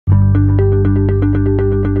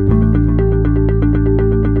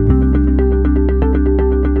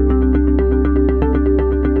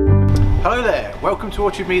Welcome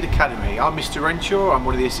to Orchard Mead Academy. I'm Mr Renshaw, I'm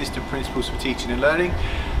one of the assistant principals for teaching and learning,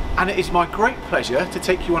 and it is my great pleasure to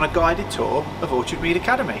take you on a guided tour of Orchard Mead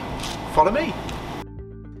Academy. Follow me.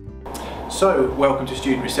 So, welcome to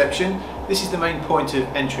student reception. This is the main point of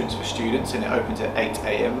entrance for students and it opens at 8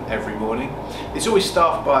 AM every morning. It's always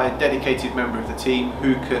staffed by a dedicated member of the team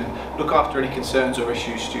who can look after any concerns or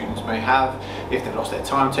issues students may have. If they've lost their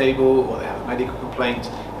timetable or they have a medical complaint,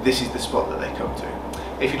 this is the spot that they come to.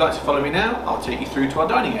 If you'd like to follow me now, I'll take you through to our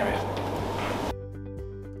dining area.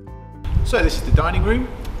 So this is the dining room.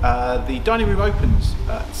 The dining room opens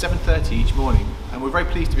at 7:30 each morning and we're very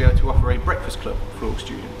pleased to be able to offer a breakfast club for all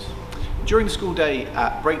students. During the school day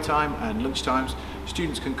at break time and lunch times,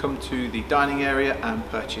 students can come to the dining area and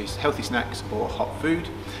purchase healthy snacks or hot food.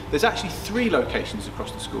 There's actually 3 locations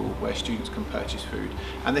across the school where students can purchase food,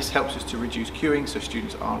 and this helps us to reduce queuing so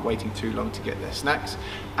students aren't waiting too long to get their snacks.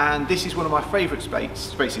 And this is one of my favourite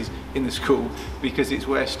spaces in the school because it's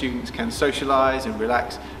where students can socialise and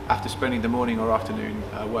relax after spending the morning or afternoon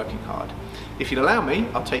working hard. If you'll allow me,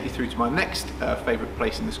 I'll take you through to my next favourite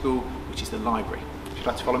place in the school, which is the library. If you'd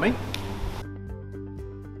like to follow me.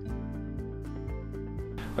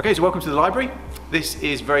 Okay, so welcome to the library. This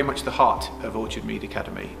is very much the heart of Orchard Mead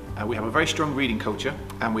Academy. We have a very strong reading culture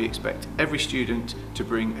and we expect every student to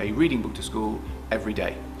bring a reading book to school every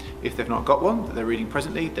day. If they've not got one that they're reading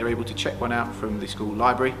presently, they're able to check one out from the school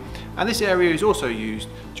library. And this area is also used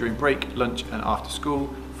during break, lunch and after school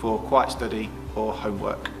for quiet study or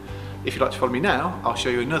homework. If you'd like to follow me now, I'll show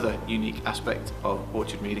you another unique aspect of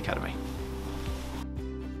Orchard Mead Academy.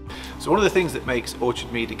 So one of the things that makes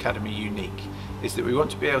Orchard Mead Academy unique is that we want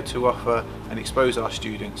to be able to offer and expose our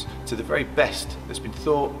students to the very best that's been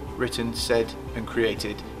thought, written, said and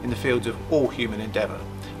created in the fields of all human endeavour.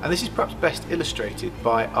 And this is perhaps best illustrated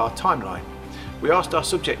by our timeline. We asked our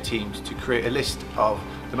subject teams to create a list of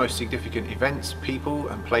the most significant events, people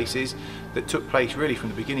and places that took place really from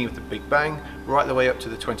the beginning of the Big Bang right the way up to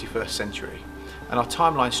the 21st century. And our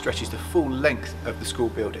timeline stretches the full length of the school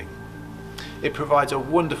building. It provides a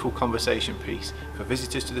wonderful conversation piece for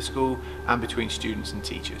visitors to the school and between students and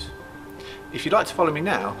teachers. If you'd like to follow me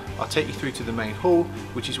now, I'll take you through to the main hall,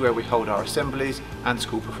 which is where we hold our assemblies and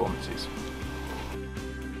school performances.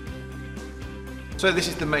 So this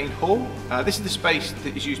is the main hall. This is the space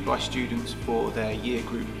that is used by students for their year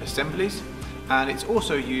group assemblies, and it's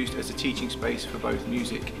also used as a teaching space for both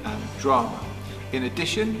music and drama. In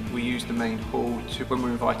addition, we use the main hall when we're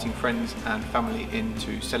inviting friends and family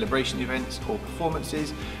into celebration events or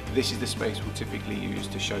performances. This is the space we'll typically use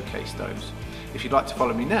to showcase those. If you'd like to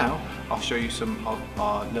follow me now, I'll show you some of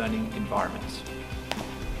our learning environments.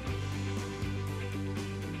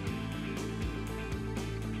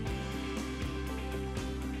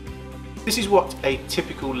 This is what a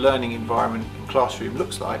typical learning environment and classroom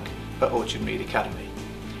looks like at Orchard Mead Academy.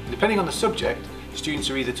 Depending on the subject, students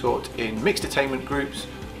are either taught in mixed attainment groups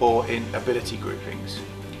or in ability groupings.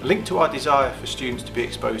 Linked to our desire for students to be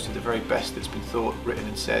exposed to the very best that's been thought, written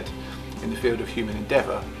and said in the field of human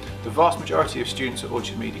endeavour, the vast majority of students at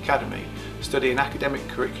Orchard Mead Academy study an academic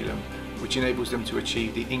curriculum which enables them to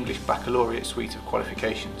achieve the English Baccalaureate suite of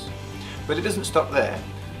qualifications. But it doesn't stop there.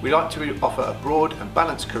 We like to offer a broad and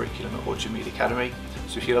balanced curriculum at Orchard Mead Academy,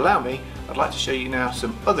 so if you'll allow me, I'd like to show you now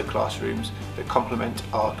some other classrooms that complement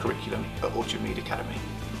our curriculum at Orchard Mead Academy.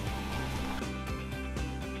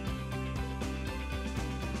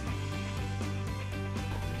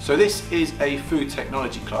 So this is a food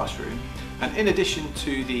technology classroom, and in addition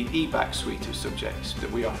to the EBAC suite of subjects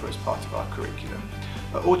that we offer as part of our curriculum,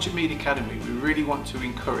 at Orchard Mead Academy we really want to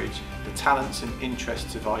encourage the talents and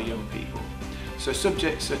interests of our young people. So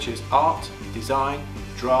subjects such as art, design,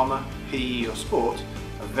 drama, PE or sport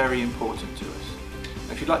are very important to us.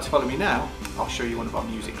 And if you'd like to follow me now, I'll show you one of our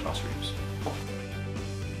music classrooms.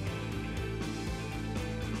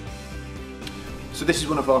 So this is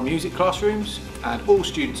one of our music classrooms, and all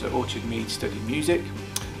students at Orchard Mead study music.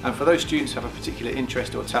 And for those students who have a particular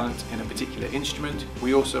interest or talent in a particular instrument,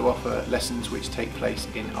 we also offer lessons which take place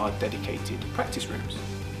in our dedicated practice rooms.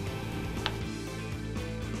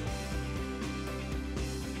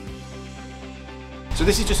 So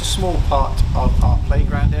this is just a small part of our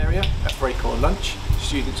playground area. At break or lunch,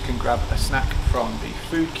 students can grab a snack from the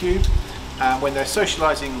food cube, and when they're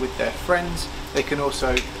socialising with their friends, they can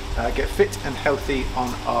also get fit and healthy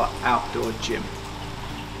on our outdoor gym.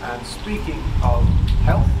 And speaking of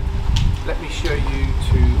health, let me show you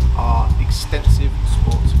to our extensive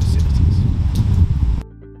sports facilities.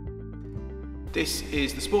 This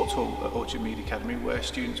is the sports hall at Orchard Mead Academy, where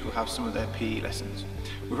students will have some of their PE lessons.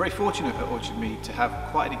 We're very fortunate at Orchard Mead to have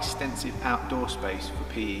quite an extensive outdoor space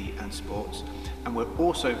for PE and sports, and we're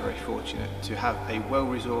also very fortunate to have a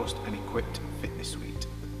well-resourced and equipped fitness suite.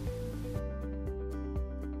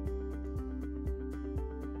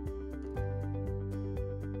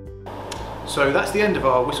 So that's the end of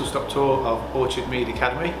our whistle-stop tour of Orchard Mead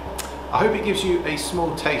Academy. I hope it gives you a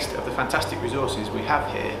small taste of the fantastic resources we have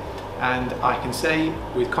here, and I can say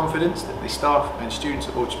with confidence that the staff and students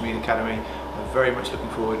at Orchard Mead Academy are very much looking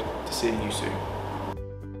forward to seeing you soon.